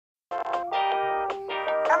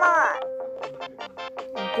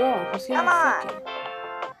go. He's here in a second.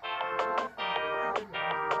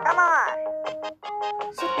 Come on.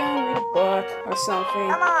 Sit down, read a book or something.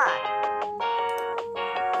 Come on.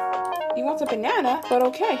 He wants a banana, but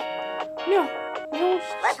okay. No, you don't.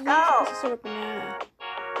 Let's You're go. supposed to serve a banana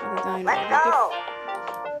at the diner. Let's go.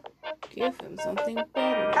 Give him something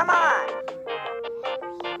better. Come on.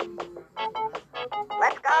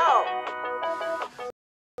 Let's go.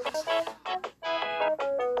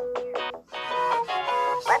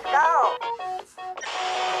 Let's go.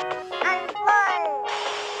 I'm flying.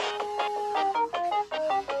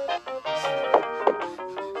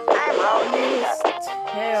 I'm rolling.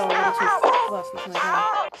 Hell, not too fluffy for that.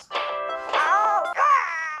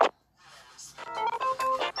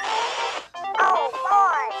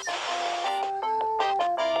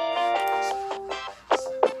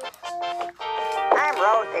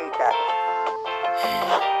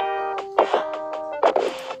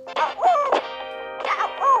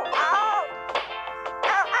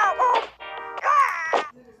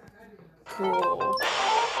 Cool.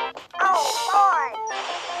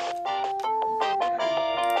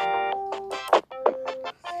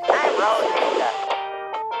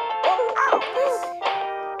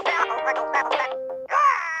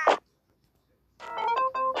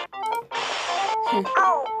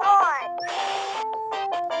 Oh boy!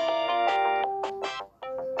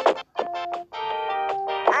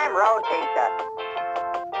 I'm rotator.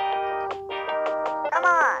 Come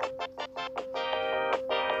on.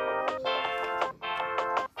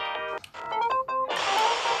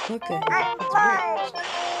 Look at him. I'm It's flying. rich.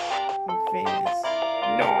 I'm famous.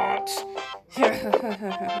 Not.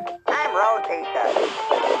 I'm rotator.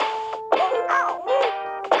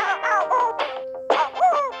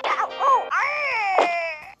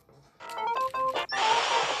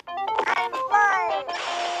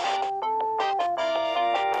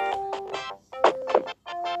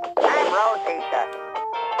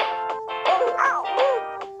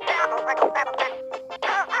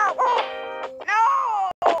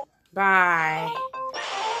 Bye.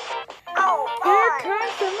 Here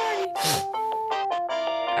comes the money.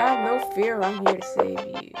 I have no fear. I'm here to save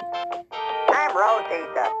you. I'm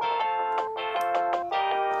rotator.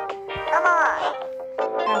 Come on. I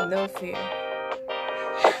have no fear.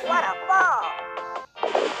 What a fall.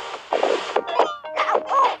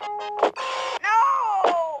 No!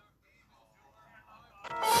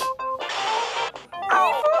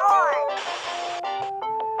 Oh boy!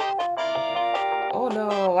 Oh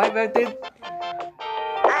no, I bet this.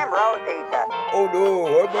 I'm rotator. Oh no,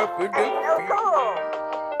 I bet this. Ain't no cool.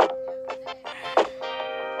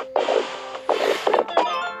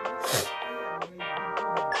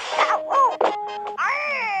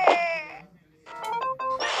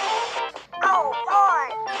 Oh boy!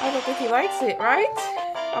 I don't think he likes it, right?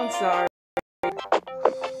 I'm sorry.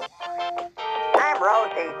 I'm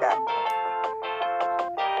rotator.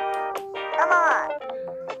 Come on.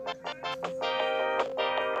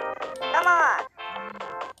 Come on.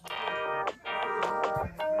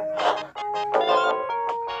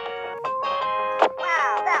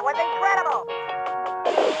 Wow, that was incredible.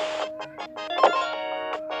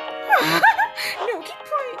 No, keep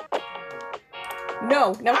playing. No,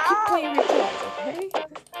 now keep playing your cards, okay?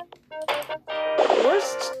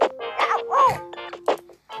 Worst.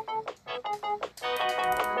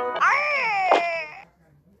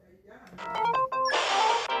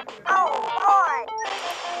 Oh boy!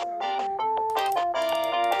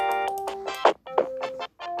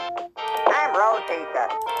 I'm rotator.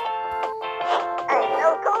 Ain't no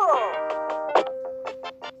cool.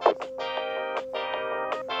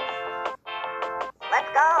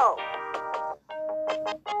 Let's go.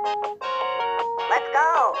 Let's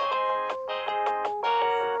go.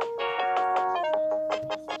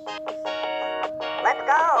 Let's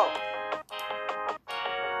go.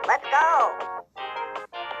 Let's go.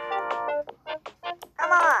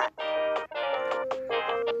 Come on.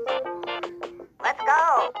 Let's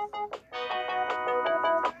go.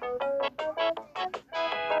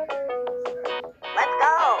 Let's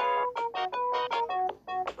go.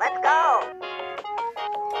 Let's go.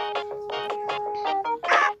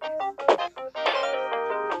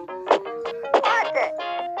 Watch it.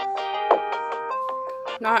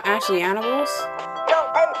 Not actually animals. You'll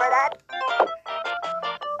pay for that.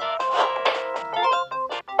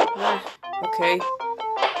 Okay.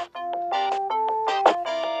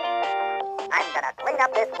 I'm gonna clean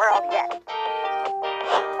up this world yet.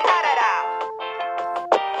 Cut it out.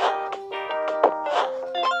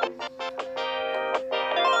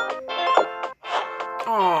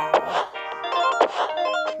 Aww.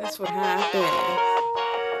 That's what happened.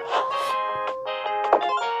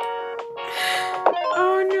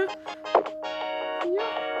 Oh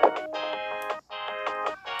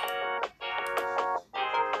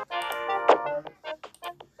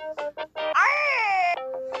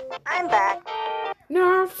I'm back.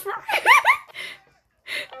 No,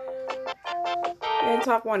 and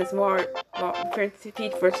top one is more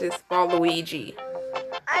Peach versus Waluigi.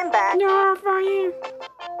 I'm back. No, fire!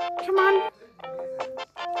 Come on.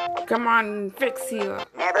 Come on, fix you.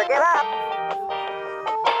 Never give up.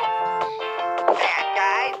 Bad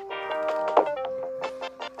guys.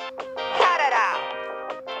 Cut it out.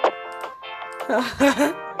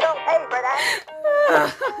 You'll pay for that.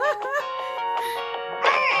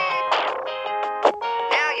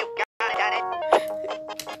 Now you've done it.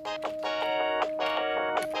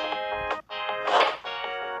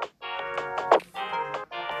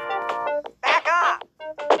 Back off.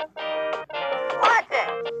 Watch it.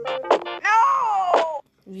 No.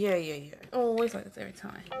 Yeah. Always like this every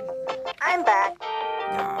time. I'm back.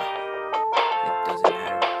 Nah, it doesn't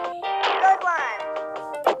matter. Good one.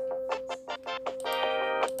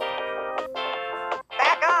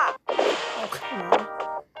 Back off. Oh, come on.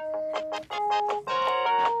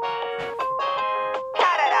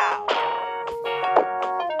 Cut it out.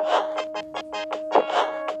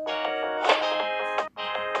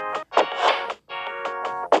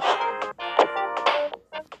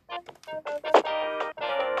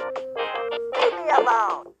 Leave me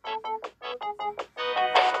alone.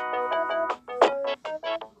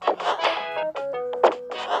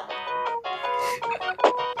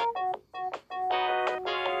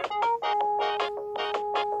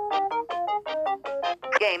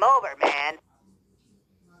 Game over, man.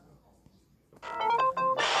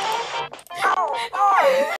 Oh, boy.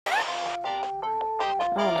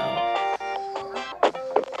 Oh no.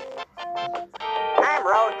 I'm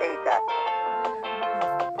Rosita.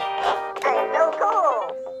 I'm so cool.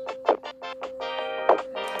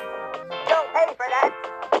 Don't pay for that.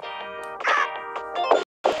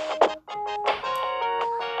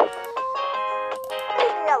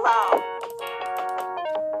 Leave me alone.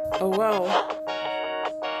 Oh well.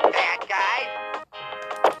 Bad guys.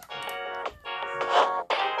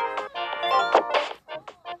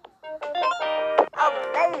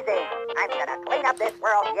 Amazing. I'm gonna clean up this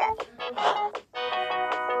world yet.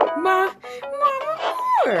 Mama.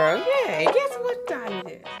 Yeah, guess what time it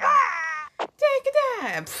is? Ah! Take a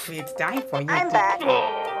nap. It's time for you I'm to back. Yahoo!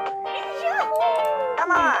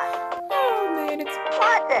 Come on. Oh man, it's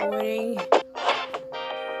Watch it. morning.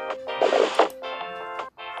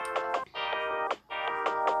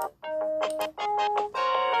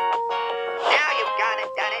 Now you've done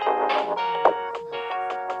it.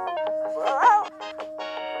 Whoa.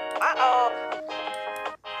 Uh-oh.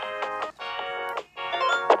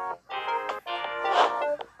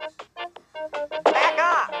 Back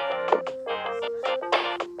off.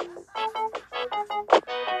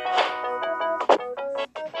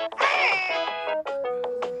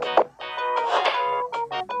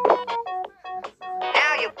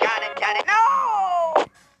 Now you've done it. No!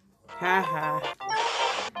 Haha.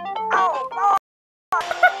 Oh, boy.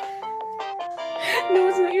 No,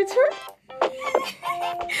 it's not your turn.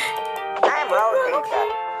 I'm Rosita.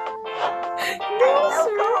 No, so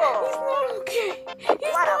sir. cool. He's not okay.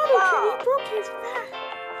 He's What a not okay. ball. He broke his back.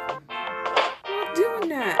 Not doing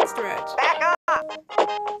that, Stretch. Back off.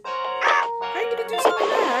 How are you gonna do something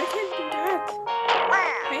like that? I can't do that.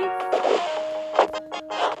 Wow. Hey?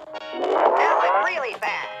 That went really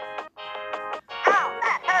fast. Ow,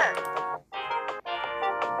 that hurt.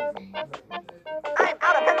 I'm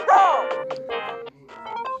out of control.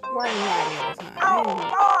 Why are you mad at me all the time? Oh,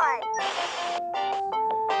 boy.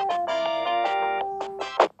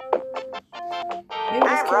 Maybe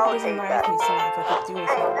this I'm character doesn't Rosita. like me so much if I keep doing I'm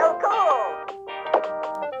something. so cool.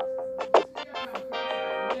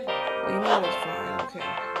 Well, you know it's fine, okay.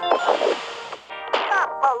 Stop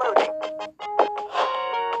polluting.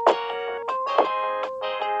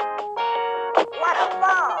 What a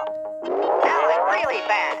ball. That went really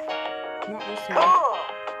fast. Not this time. Cool.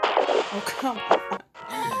 Oh, come on.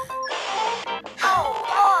 Oh,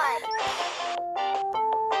 boy.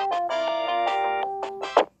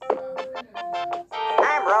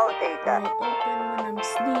 I'm Rosita. I open when I'm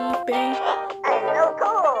sleeping. I'm so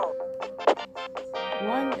cool.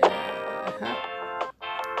 One,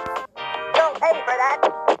 Don't pay for that.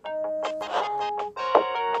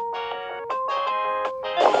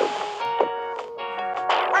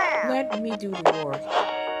 Wow. Let me do the work.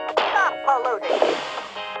 Stop polluting.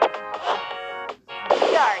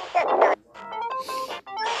 You're hit.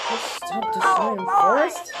 Let's stop the Oh, sign boy.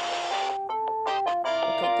 first.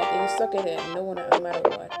 Okay, they suck it in. No one, no matter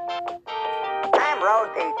what. I'm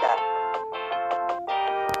Rosita.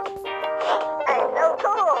 I'm so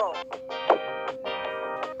cool.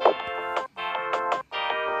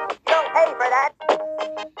 Don't pay for that.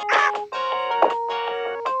 Ah!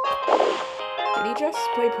 Did he just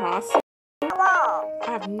play possum? Hello.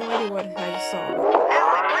 I have no idea what I just saw. That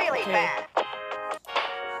was really Okay. bad.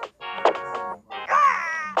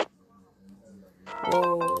 Ah!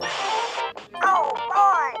 Whoa. Oh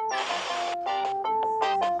boy.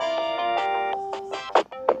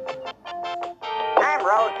 I'm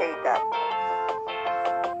Rosita.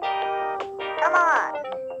 Come on.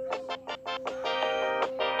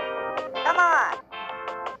 Come on.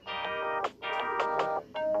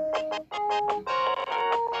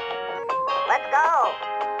 Let's go.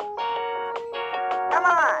 Come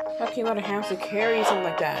on. How can you let a hamster carry something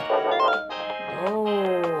like that?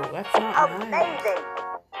 Oh, that's not nice. Amazing.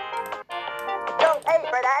 You'll pay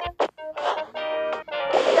for that.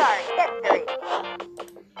 Start history.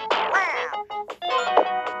 Wow.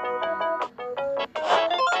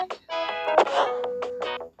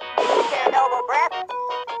 Their noble breath.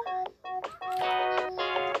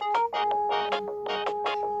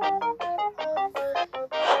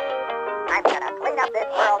 I'm gonna clean up this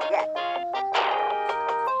world yet.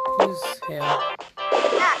 Who's him?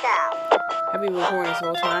 Knockout. Have you been recording this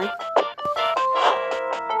whole time?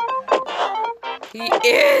 He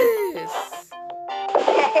is!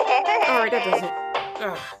 Alright, that does it.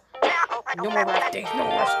 Ugh. No more rough days, no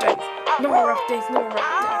more rough days. No more rough days, no more rough days.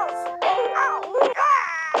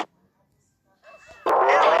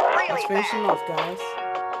 Let's finish him off, guys.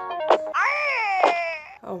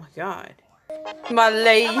 Oh my god. My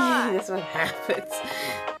lady, that's what happens.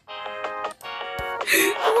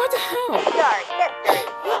 What the hell?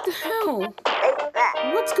 What the hell?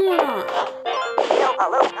 What's going on?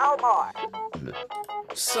 No more.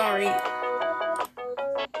 Sorry.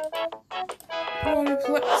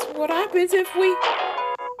 What happens if we...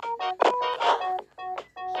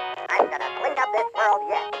 I'm gonna clean up this world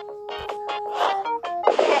yet.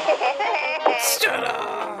 Shut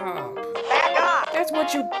up! Back off. That's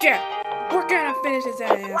what you get. We're gonna finish his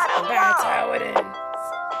ass, and that's how it ends.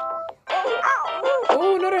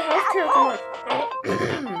 Oh, another healthcare card.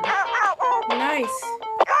 Nice.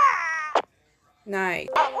 Nice.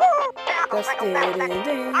 That's it.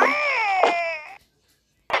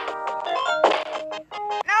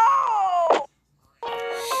 No!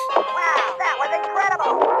 Wow, that was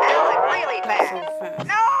incredible. That was really That's so bad. fast.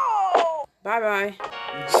 No! Bye-bye.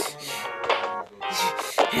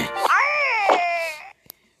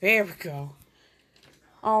 There we go.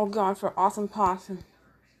 Oh god, for awesome possum.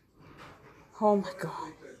 Oh my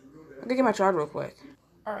god. I'm gonna get my charger real quick.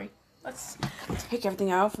 Alright, let's take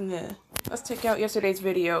everything out from the... Let's take out yesterday's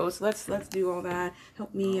videos. Let's do all that.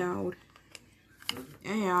 Help me out.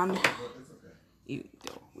 And...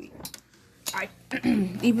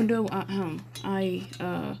 even though, on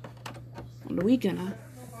the weekend,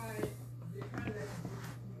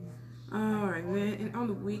 alright, man, and on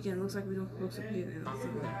the weekend, it looks like we don't supposed to pay that.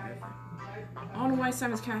 I don't know why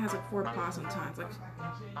Simon's Cat has like 4 paws sometimes, like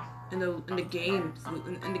in the games,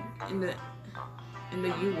 in the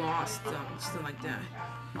you lost something like that.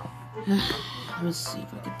 Let's see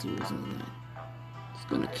if I can do something like that. It's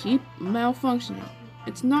gonna keep malfunctioning.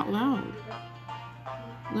 It's not loud.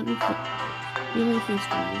 Let me fix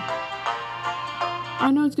for you.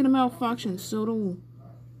 I know it's gonna malfunction, so don't.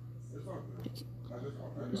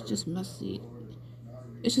 It's just messy.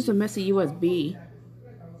 It's just a messy USB.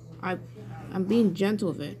 I'm being gentle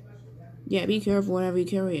with it. Yeah, be careful whenever you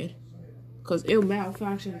carry it, because it'll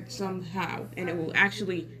malfunction somehow, and it will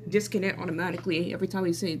actually disconnect automatically every time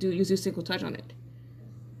you use a single touch on it.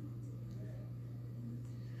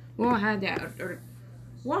 Well, I had that.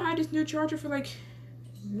 I had this new charger for like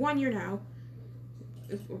 1 year now.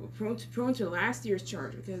 Prone to last year's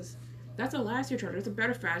charger, because that's a last year charger. It's a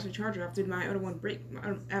better, faster charger after my other one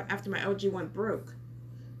after my LG one broke.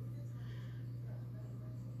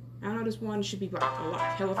 I know this one should be like a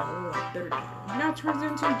hell of a lot better than that. Now it turns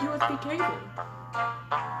into a USB cable.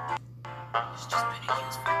 It's just been in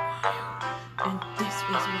use for a while, and this is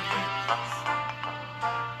what happens.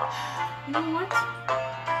 You know what?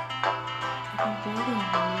 I'm bothering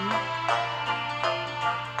you.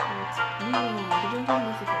 No, the don't get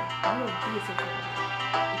Lucifer. I'm gonna be a Lucifer.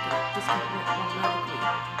 You can disconnect automatically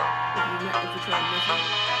if you try to mess with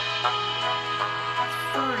it. It's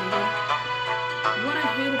fine, but what I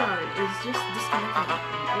hate about it is just disconnecting it.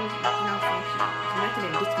 It's malfunction. Connecting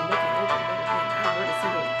and disconnecting over and over again. I heard a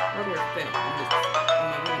single hardware fail on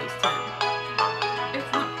my Windows 10.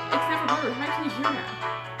 It's never heard. How can you hear that?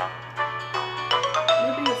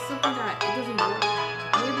 Maybe it's something that it doesn't work.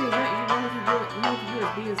 Maybe it's that even if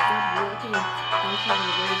USB is not working, functioning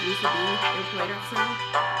the way it used to be, it play that sound.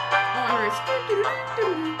 All I heard is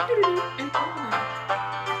and all that.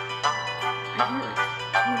 I hear it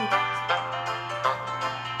 20 times.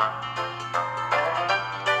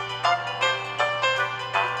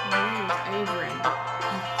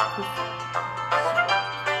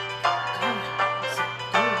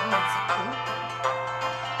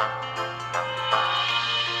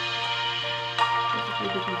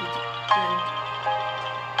 Maybe it can be then.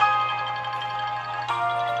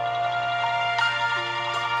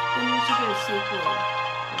 Then we should get a sequel,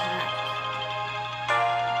 perhaps.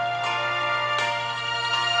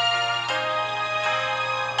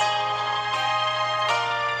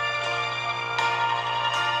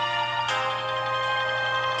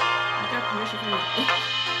 I got permission from the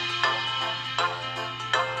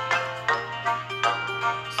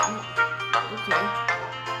okay.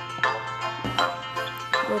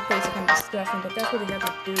 We're basically kind of disgusting, but that's what they have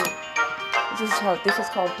to do. This is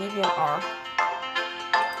called DeviantArt.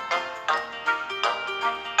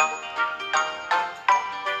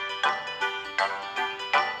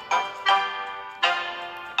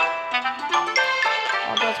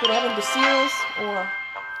 That's what happened to series, or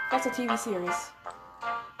that's a TV series.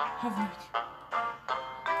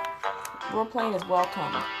 Role playing is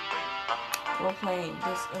welcome. Role playing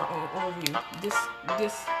this overview.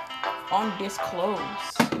 This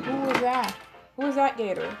undisclosed. Who is that? Who is that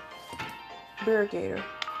gator? Bear gator.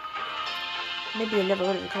 Maybe I never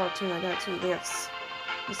heard of the cartoon like that too. Yes.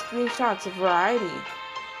 The screenshots of variety.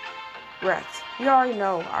 Rex. You already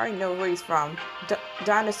know. I already know where he's from.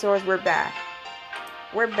 Dinosaurs, we're back.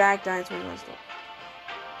 We're back, dinosaurs and stuff.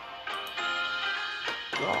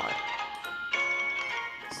 God.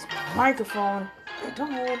 This microphone, the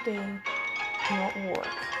whole thing won't work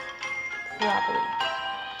properly.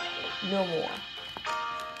 No more.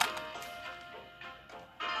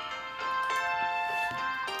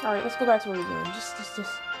 Alright, let's go back to what we're doing. Just.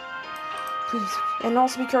 Please. And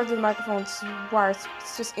also be careful with the microphone's wires.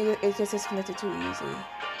 It gets disconnected too easily.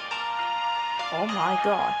 Oh my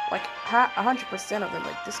god. Like, 100% of them,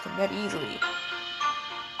 like, disconnect easily.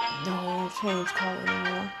 No change color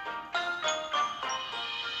anymore.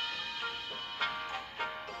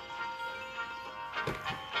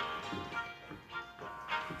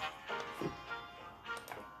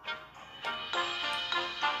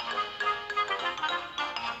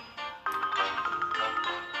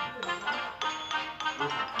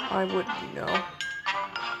 I wouldn't know.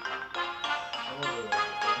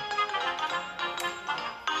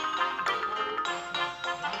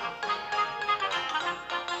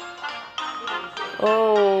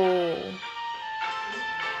 Oh.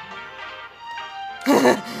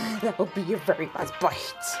 That would be a very nice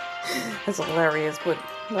bite. That's hilarious, but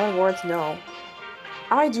in other words, no.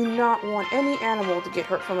 I do not want any animal to get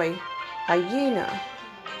hurt from a hyena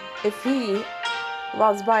if he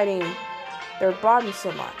loves biting their body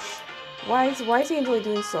so much. Why is he enjoy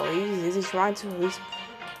doing so? Is he trying to at least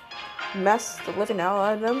mess the living hell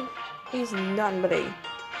out of them? He's nothing but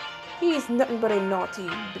a naughty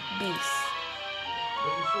beast.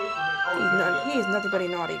 He's nothing but a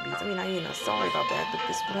naughty beast. I mean, sorry about that, but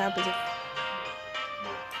this is what happens if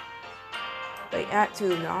they act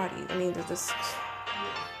too naughty. I mean, there's this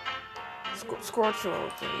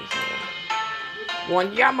scorcho things.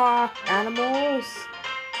 Wanyama animals.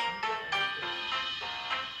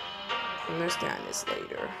 Understand this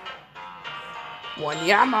later.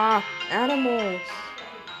 Wanyama animals.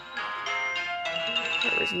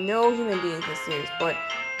 There is no human beings in this series, but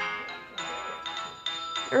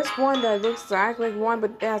there's one that looks exactly like one,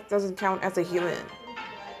 but that doesn't count as a human.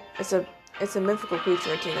 It's a mythical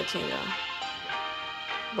creature, Tinga.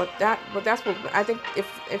 But that's what I think. If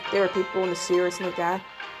there were people in the series like that,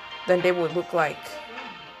 then they would look like.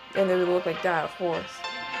 Then they would look like that, of course.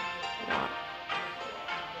 Yeah.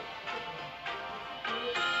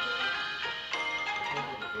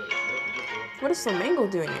 What is Flamingo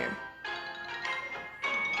doing here?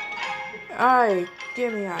 Alright,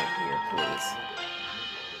 get me out of here, please.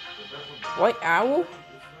 White owl?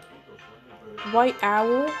 White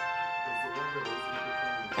owl?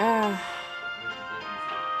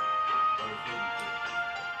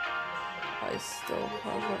 I still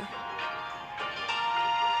cover.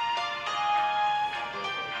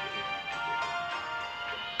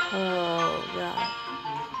 Oh, God.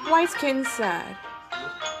 Why is Kitten sad?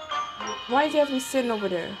 Why is he have to be sitting over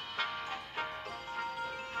there?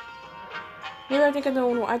 Maybe I think I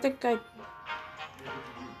don't know.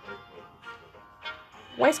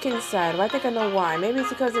 Why is Kitten sad? I think I know why. Maybe it's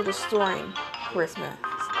because they're destroying Christmas.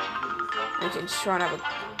 And just trying to have a...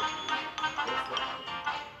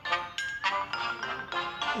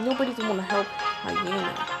 Nobody's want to help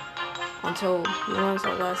Hyena until he learns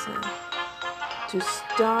a lesson to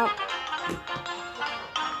stop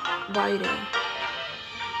biting.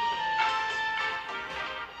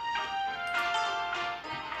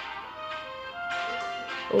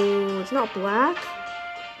 Oh, it's not black.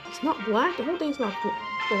 It's not black. The whole thing's not.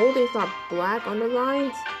 The whole thing's not black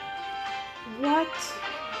underlines. What?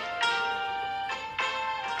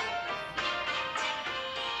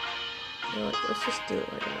 You know what, let's just do it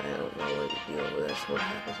like that. I don't know what to deal with this. What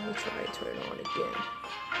happens when we try and turn it on again?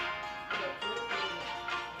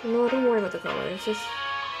 No, don't worry about the color. It's just...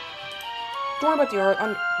 Don't worry about the art.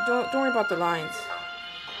 Don't worry about the lines.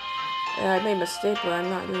 I made a mistake, but I'm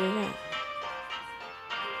not doing it again.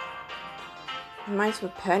 Mine's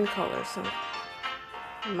with pen colors. So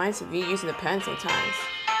mine's with you using the pen sometimes.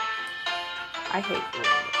 I hate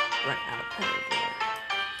running out of pen.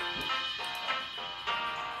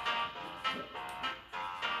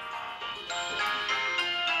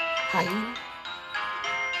 Hyena.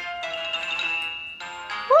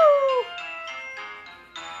 Woo!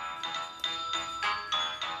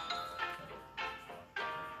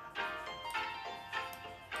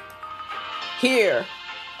 Here.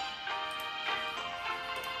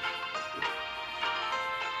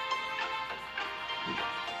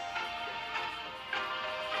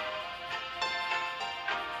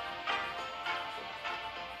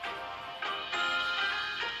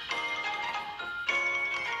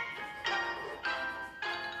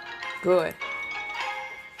 Good.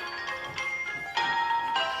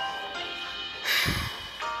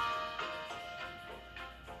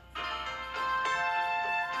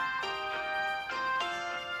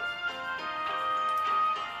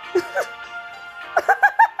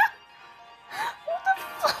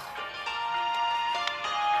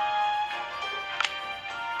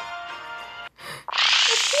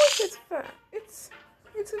 It's fun. It's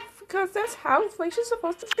because that's how inflation's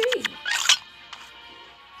supposed to be.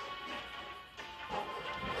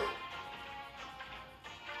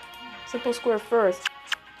 Simple square first.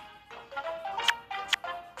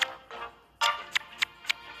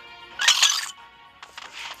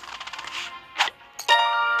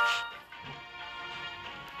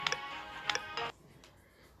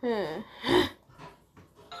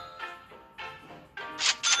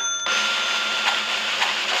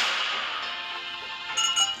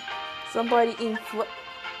 Somebody inflate.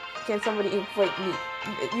 Can somebody inflate me?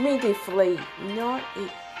 You mean deflate, not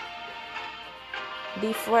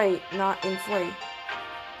deflate, not inflate.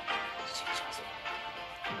 She just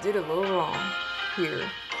did a little wrong here.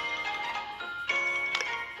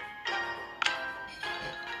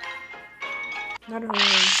 I don't know.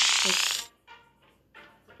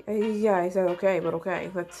 Yeah, I said okay, but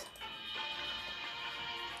okay. Let's.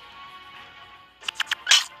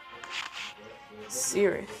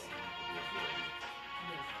 Serious.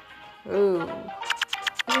 Ooh.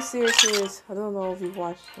 This series, I don't know if you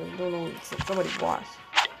watched, I don't know if somebody watched.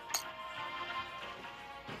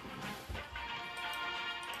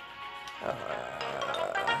 Let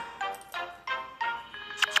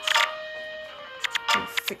me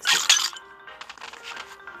fix it.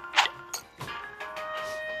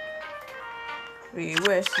 We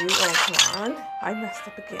wish you all come on. I messed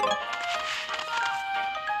up again.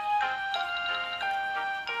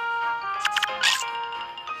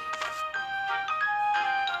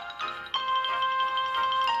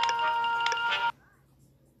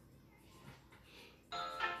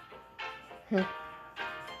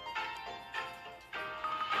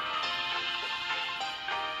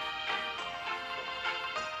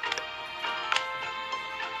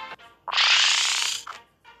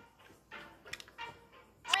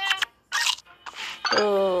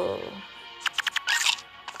 Oh.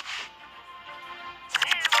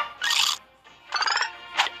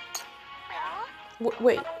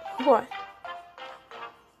 Wait, what?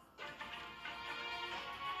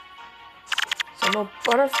 So no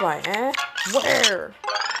butterfly, eh? Where?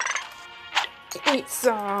 Eat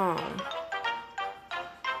some.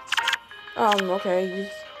 Okay.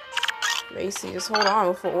 Macy, just hold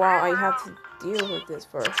on for a while. I have to deal with this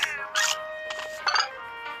first.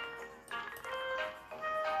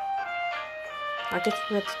 I guess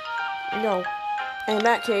no. In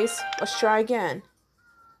that case, let's try again.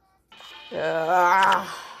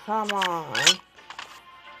 Come on.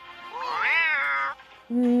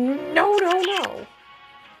 No.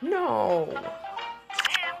 No.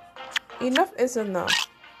 Enough is enough.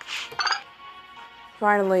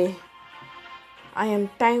 Finally, I am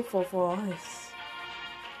thankful for all this.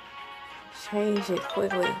 Change it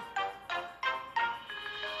quickly.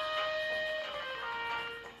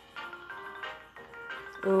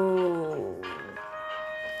 Ooh.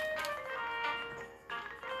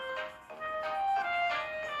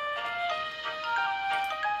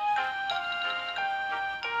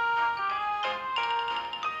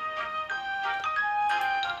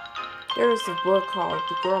 There is a book called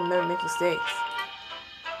The Girl Never Makes Mistakes.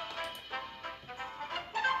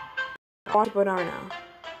 Watch it now.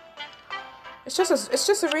 It's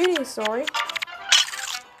just a reading story.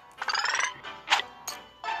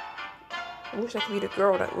 wish I could be the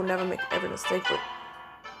girl that will never make every mistake, but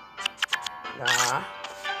nah,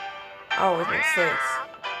 I always make mistakes.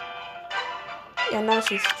 Yeah, now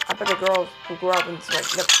I bet the girl who grew up and like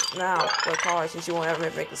now go to college and she won't ever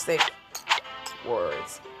make mistakes.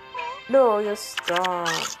 Words. No, you're star.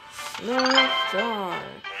 No, you're star.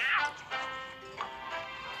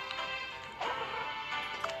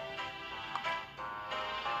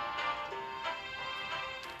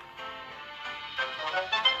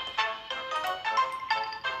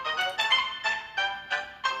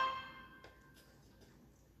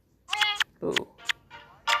 Ooh.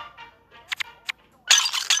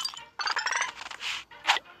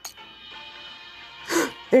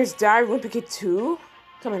 There's Diary Wimpy 2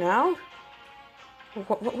 coming out?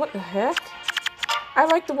 What the heck? I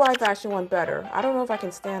like the live action one better. I don't know if I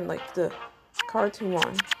can stand like the cartoon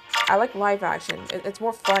one. I like live action. It's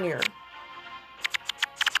more funnier.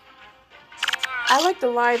 I like the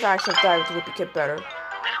live action of Diary Wimpy Kid better.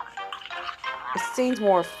 It seems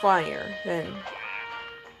more funnier than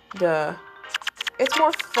the... It's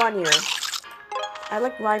more funnier. I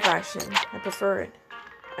like live action. I prefer it.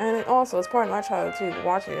 And it also, it's part of my childhood too.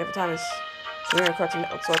 Watching it every time it's near a Cartoon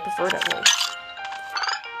Network, so I prefer it that way.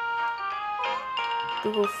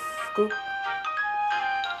 Google Scoop.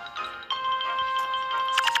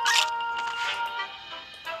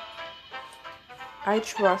 I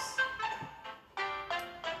trust.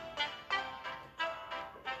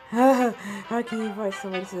 How can you invite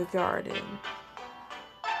somebody to the garden?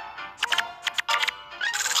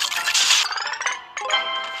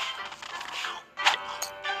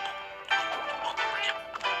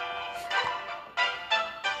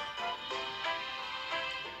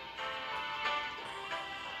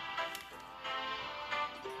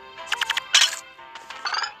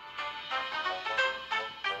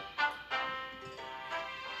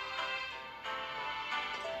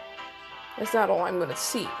 That's not all I'm gonna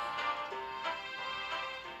see.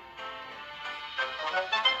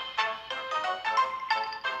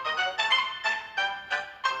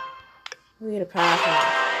 We need a pass.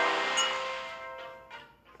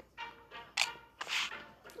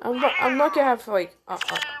 I'm lucky I have like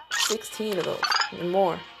 16 of those and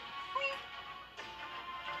more.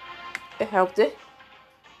 It helped it.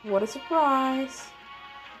 What a surprise.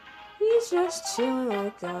 He's just chilling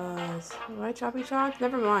like us. Right, Choppy Chop?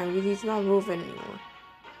 Never mind, he's not moving anymore.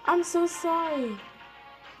 I'm so sorry.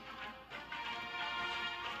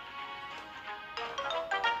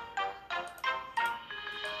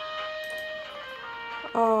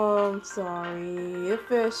 Oh, I'm sorry. The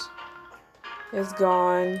fish is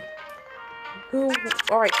gone. Who?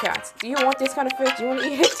 Alright, cats. Do you want this kind of fish? Do you want to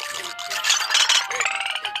eat it?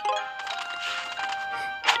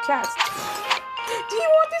 Cats. Do you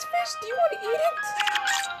want this fish? Do you want to eat it?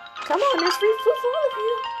 Come on, there's free food for all of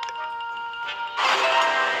you.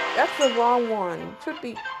 That's the wrong one. Should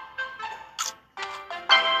be.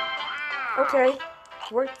 Okay.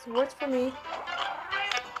 Works for me.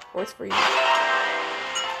 Works for you.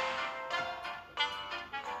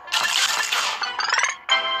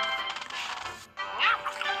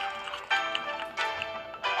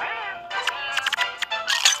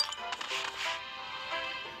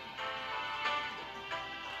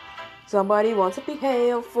 Somebody wants to be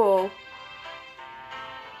helpful.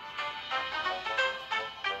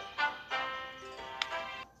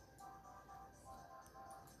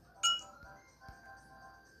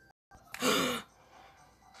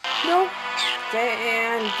 No.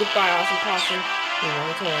 And goodbye, awesome possum.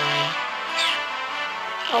 No time.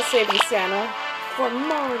 I'll save you, Santa. For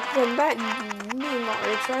more than that, mean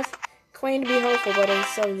Mario Trust claim to be helpful, but it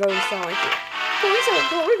doesn't sound like it. Police are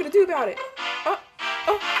what are we gonna do about it? Oh.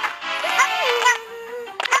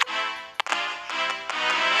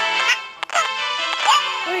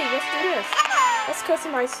 Wait, let's do this. Let's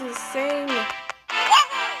customize the same.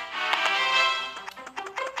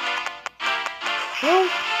 No.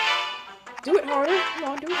 Do it harder. Come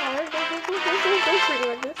on, do it harder. Don't treat it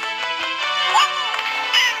like this.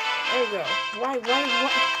 There you go. Why did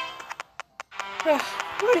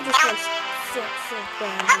this one so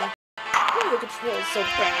bad? Why are the controls so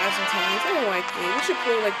bad sometimes? I don't like it. We should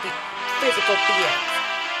play like the physical DS.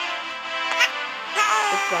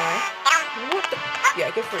 Goodbye. What the? Yeah,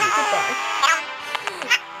 good for you. Goodbye.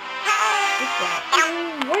 Goodbye.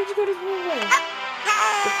 Why did you go this wrong way?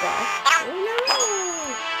 Goodbye. Oh no!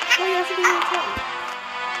 Why do you have to be on top?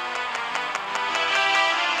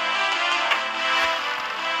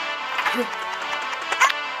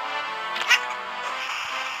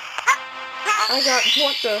 I got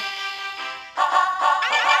what the?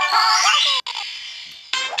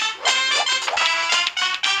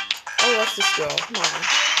 Oh, let's just go. Come on.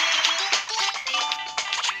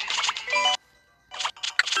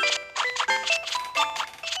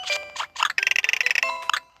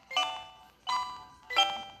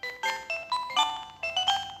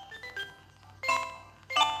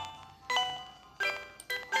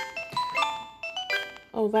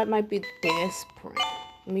 Oh, that might be this print.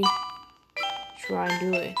 Let me try and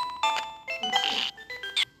do it.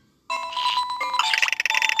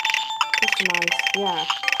 Customize. Yeah.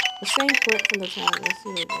 The same print from the time. Let's see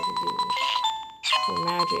what I can do. For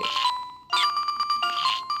magic.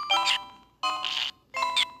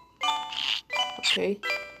 Okay.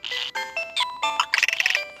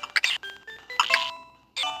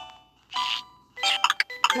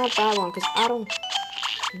 Not that one, because I don't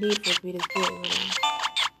need for it to be this good right now.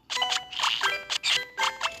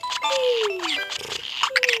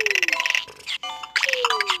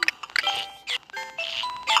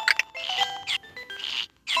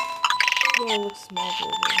 Yeah, it looks small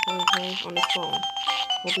on this phone.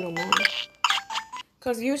 Hope you don't mind.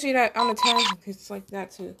 Because usually that on the tablet, it's like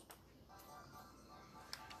that too.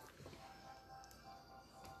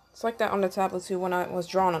 It's like that on the tablet too when I was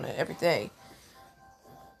drawing on it every day.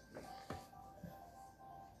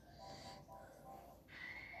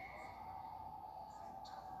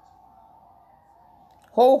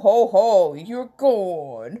 Ho ho ho, you're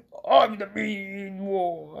gone. I'm the mean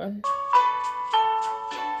one.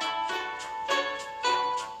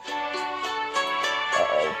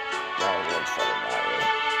 Uh-oh. Now it looks like Mario.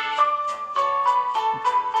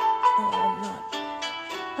 Oh, I'm not.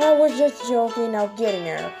 I was just joking. Now get in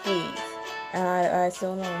there, please. I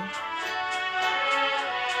still know.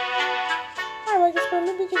 I like this, but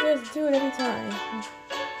maybe we can just do it every time.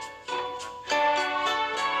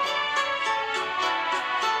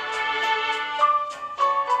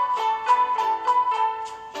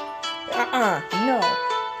 No.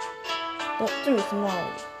 Don't do this,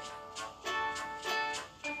 Molly.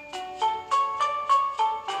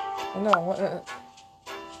 No,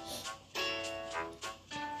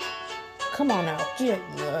 come on now, get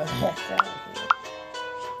the heck out of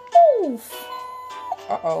here. Oof.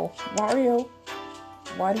 Uh-oh, Mario.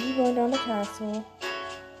 Why did you go down the castle?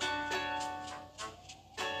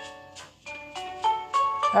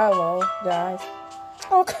 Hello, guys.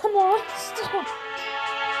 Oh, come on, stop.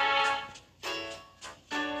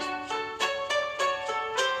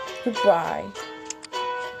 Goodbye.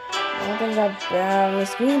 I don't think I'm bad on the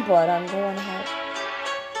screen, but I'm going to have...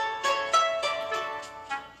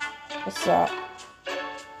 What's up?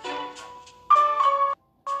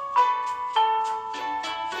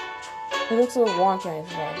 It looks a little wonky on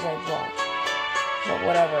his right block. But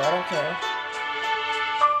whatever, I don't care.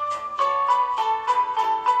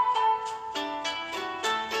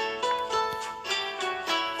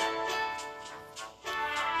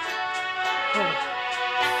 Oh,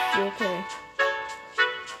 you okay?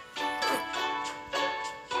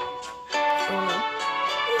 Oh no.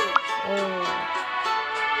 Oh.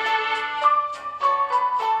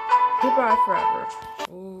 Goodbye forever.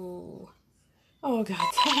 Ooh. Oh god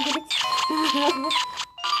damn it.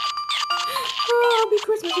 Oh, I'll be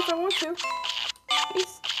Christmas if I want to.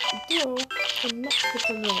 It's still not good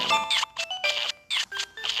to know.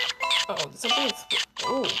 Oh, something is...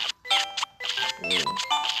 Ooh. Ooh.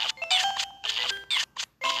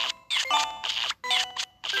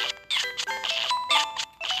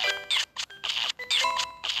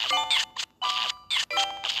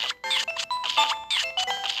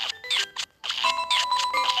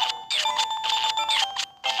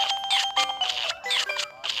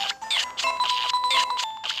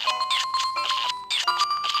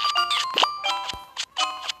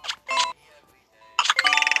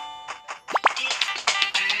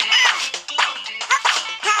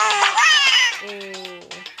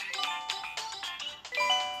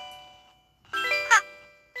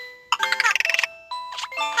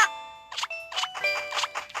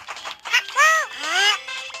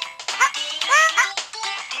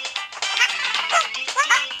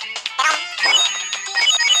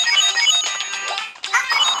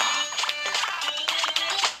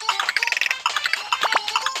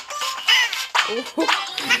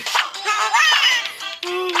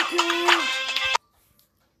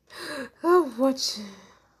 Oh, what?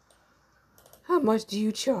 How much do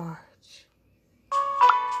you charge?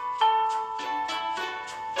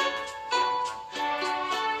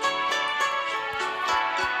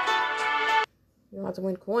 You don't have to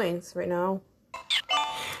win coins right now.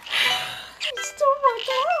 It's still right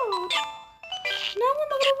out. Now we're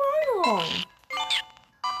not gonna ride on.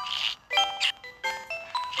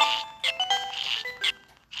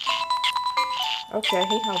 Okay, I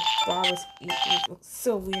hate how Bob is. It looks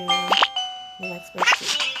so weird now. I'm not expecting.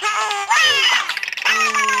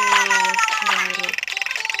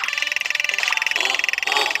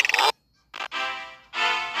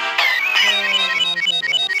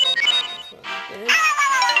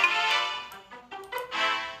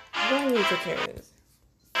 I need to take care of this.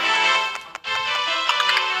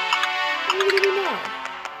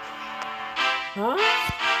 Huh?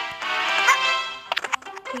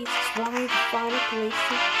 He's trying to find a place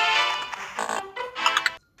to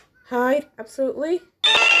hide. Absolutely.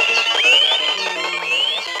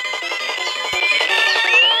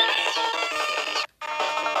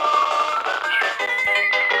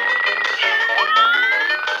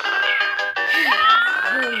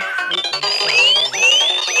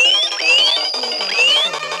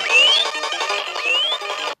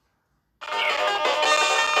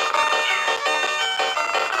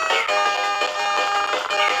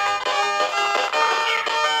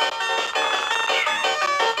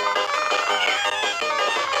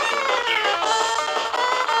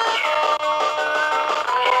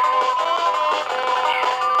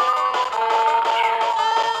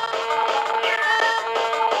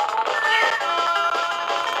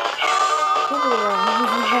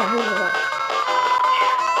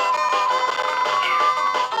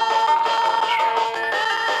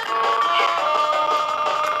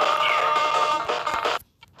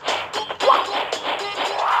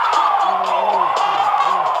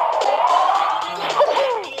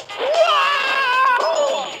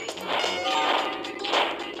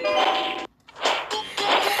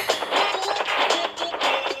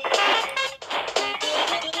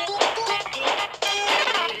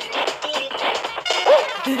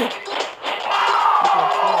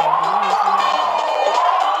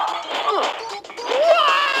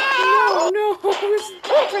 No, no,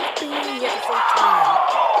 it's like thingy at the same time.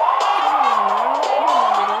 Come on now, you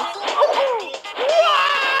remember this.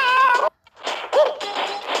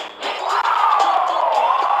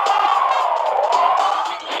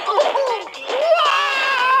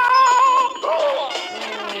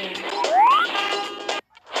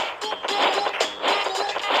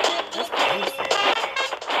 That's painful.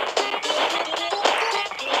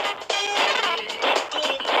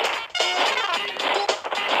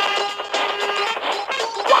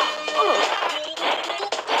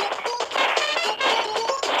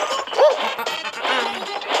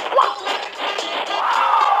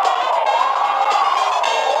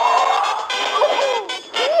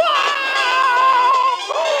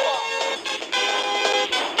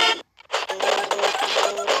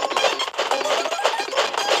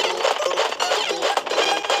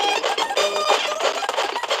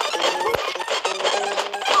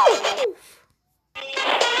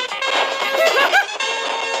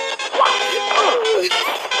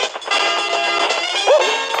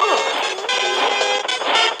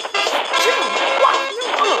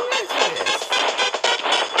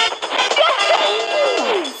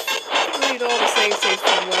 Read all the same things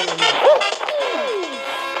from one another.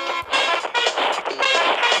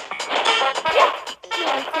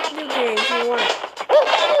 New games you want.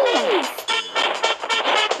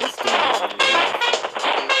 This game is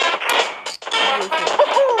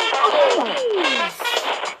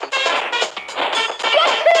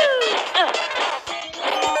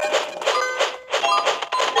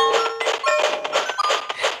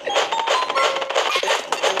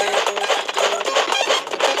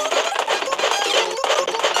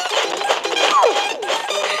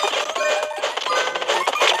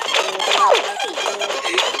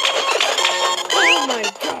oh my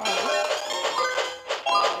god.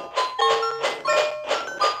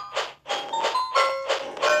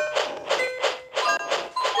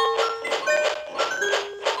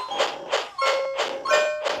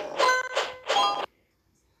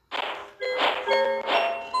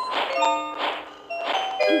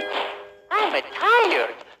 I'm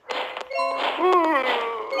tired.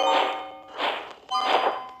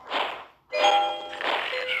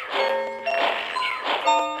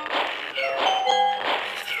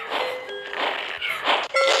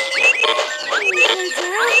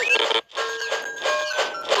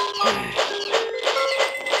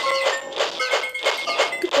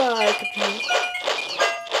 Goodbye, computer.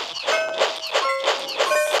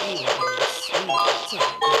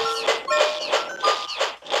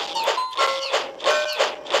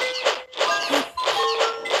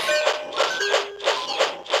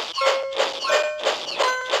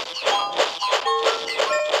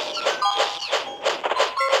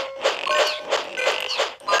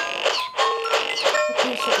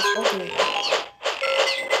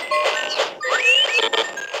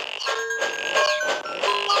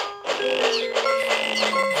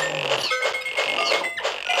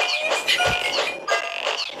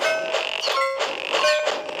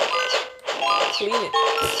 Clean it.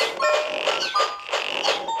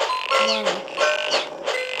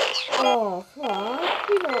 Oh, fuck.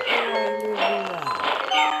 You don't want to do that.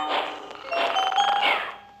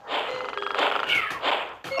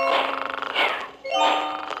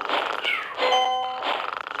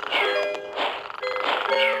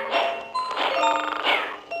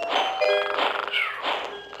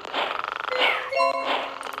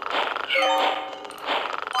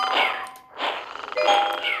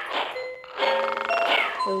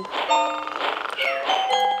 So,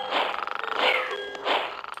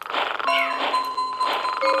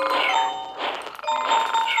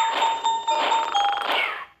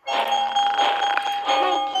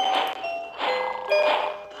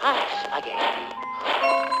 Ah, spaghetti.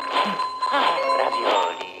 Ah,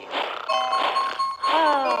 ravioli.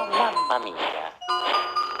 Ah, mamma mia.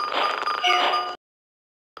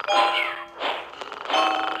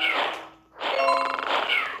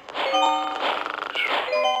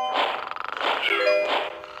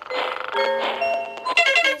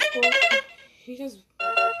 he just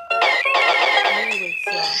really wakes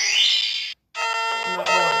up. Not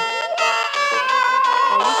one.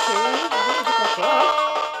 Are you kidding me? You don't get back up.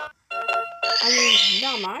 I mean,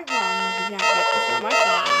 not my problem. You can't get. It's not my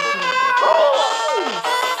problem. You can't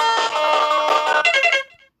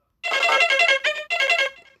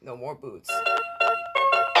get. No more boots.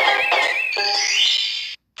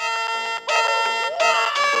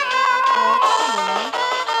 Oh, come on.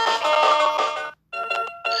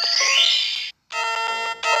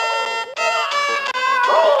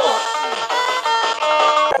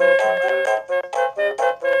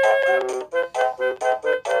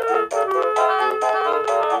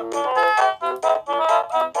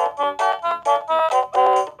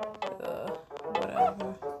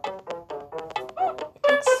 Whatever.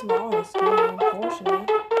 It's small and screen,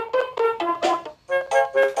 unfortunately.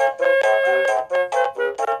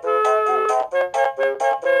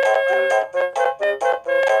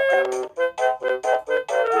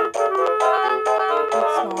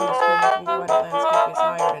 It's small and screen, to be quite a landscape is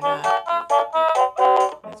higher than that.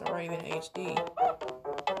 It's already been HD.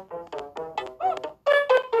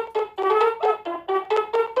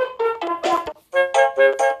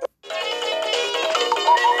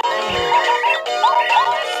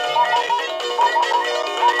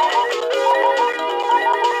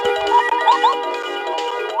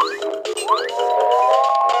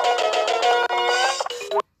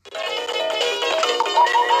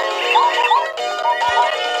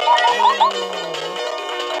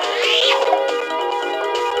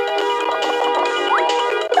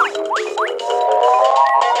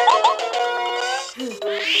 Do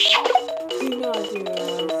not do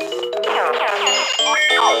this. No!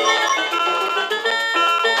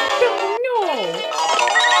 No way.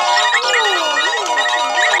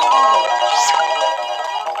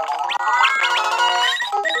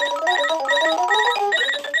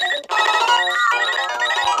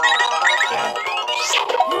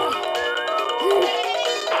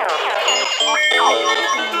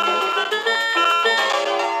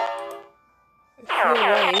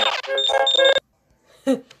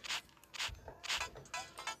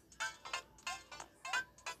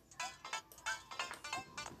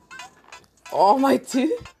 Oh my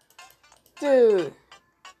dude.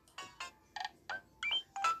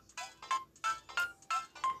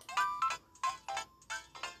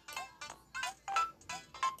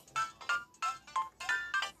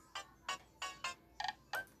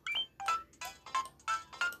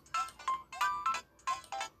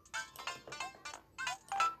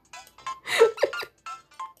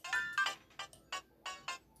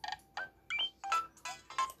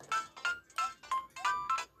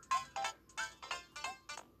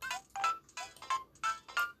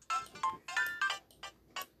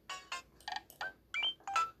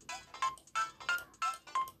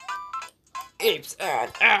 Apes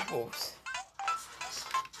and apples.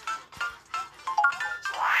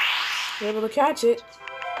 You're able to catch it.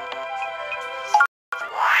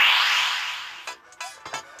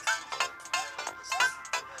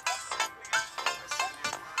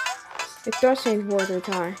 It does change more every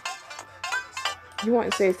time. You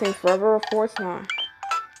want to say the same forever, of course not.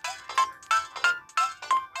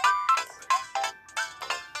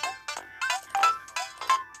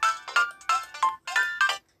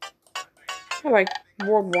 I like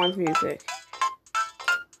World 1's music.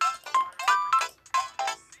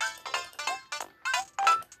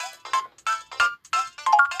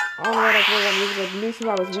 I don't know what I like World 1 music, but New Super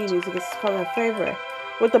Mario Wii music is probably my favorite.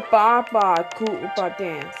 With the ba Koopa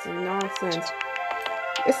dance and nonsense.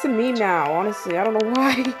 It's a meme now, honestly. I don't know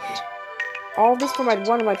why. All this from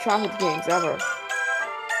one of my childhood games ever.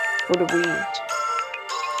 For the Wii.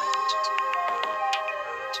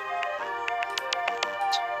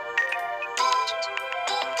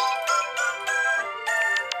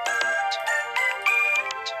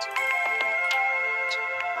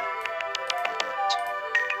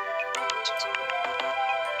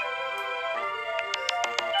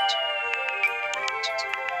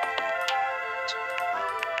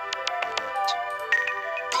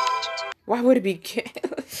 Why would it be?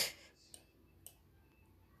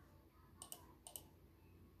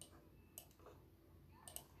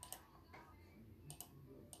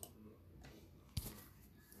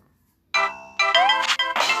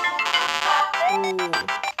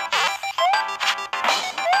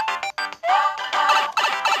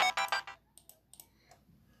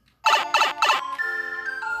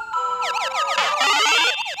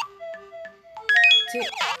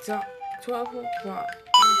 12 o'clock.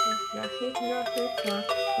 Nothing.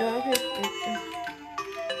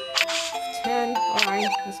 10. Alright,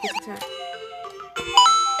 let's get to 10.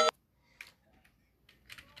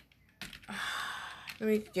 Let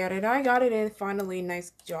me get it. I got it in finally.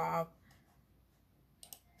 Nice job.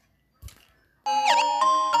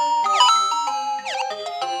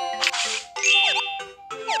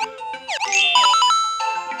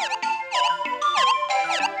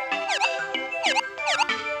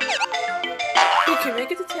 You can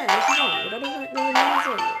make it to 10 if you want, but I don't know the numbers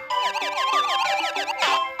on it.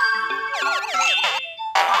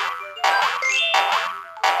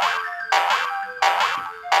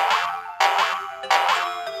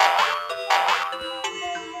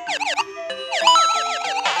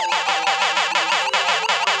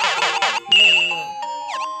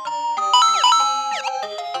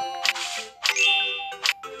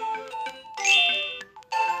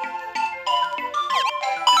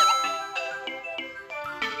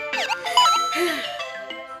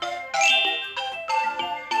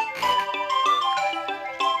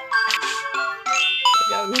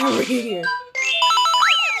 Over here.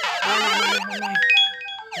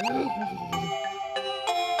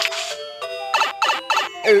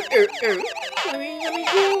 Let me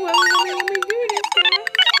do this, guys.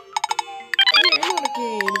 Yeah, not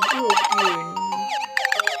again. Broken.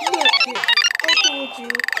 Look it. I told you.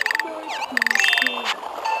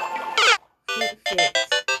 It fits.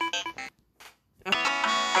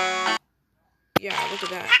 Yeah, look at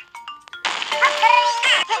that.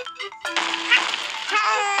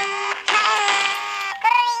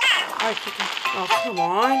 Oh, come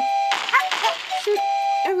on. Should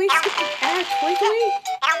at least get the air quickly?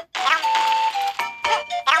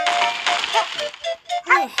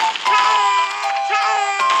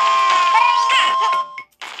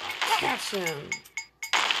 Catch him.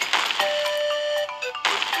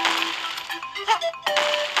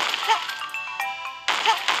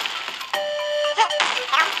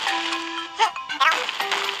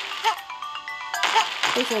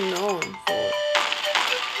 Which I'm known for.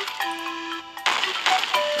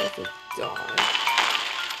 That's a dog.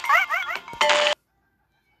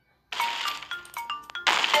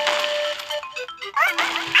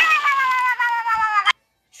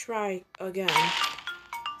 Try again.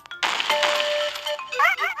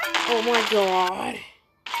 Oh my god.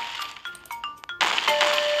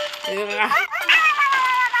 Ugh.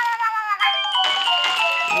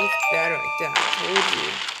 It's better like that, I told you.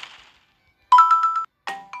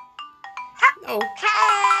 Oh.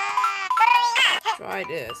 Try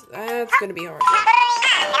this. That's gonna be hard.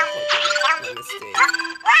 No mistake.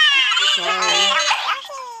 Sorry.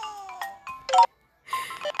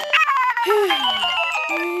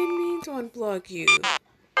 I didn't mean to unplug you.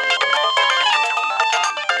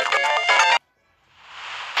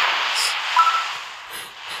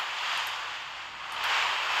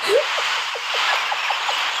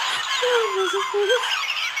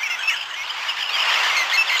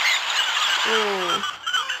 Oh.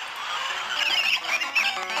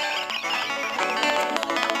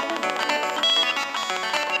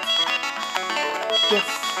 Yes.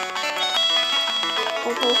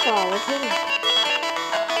 Oh, let's hit it.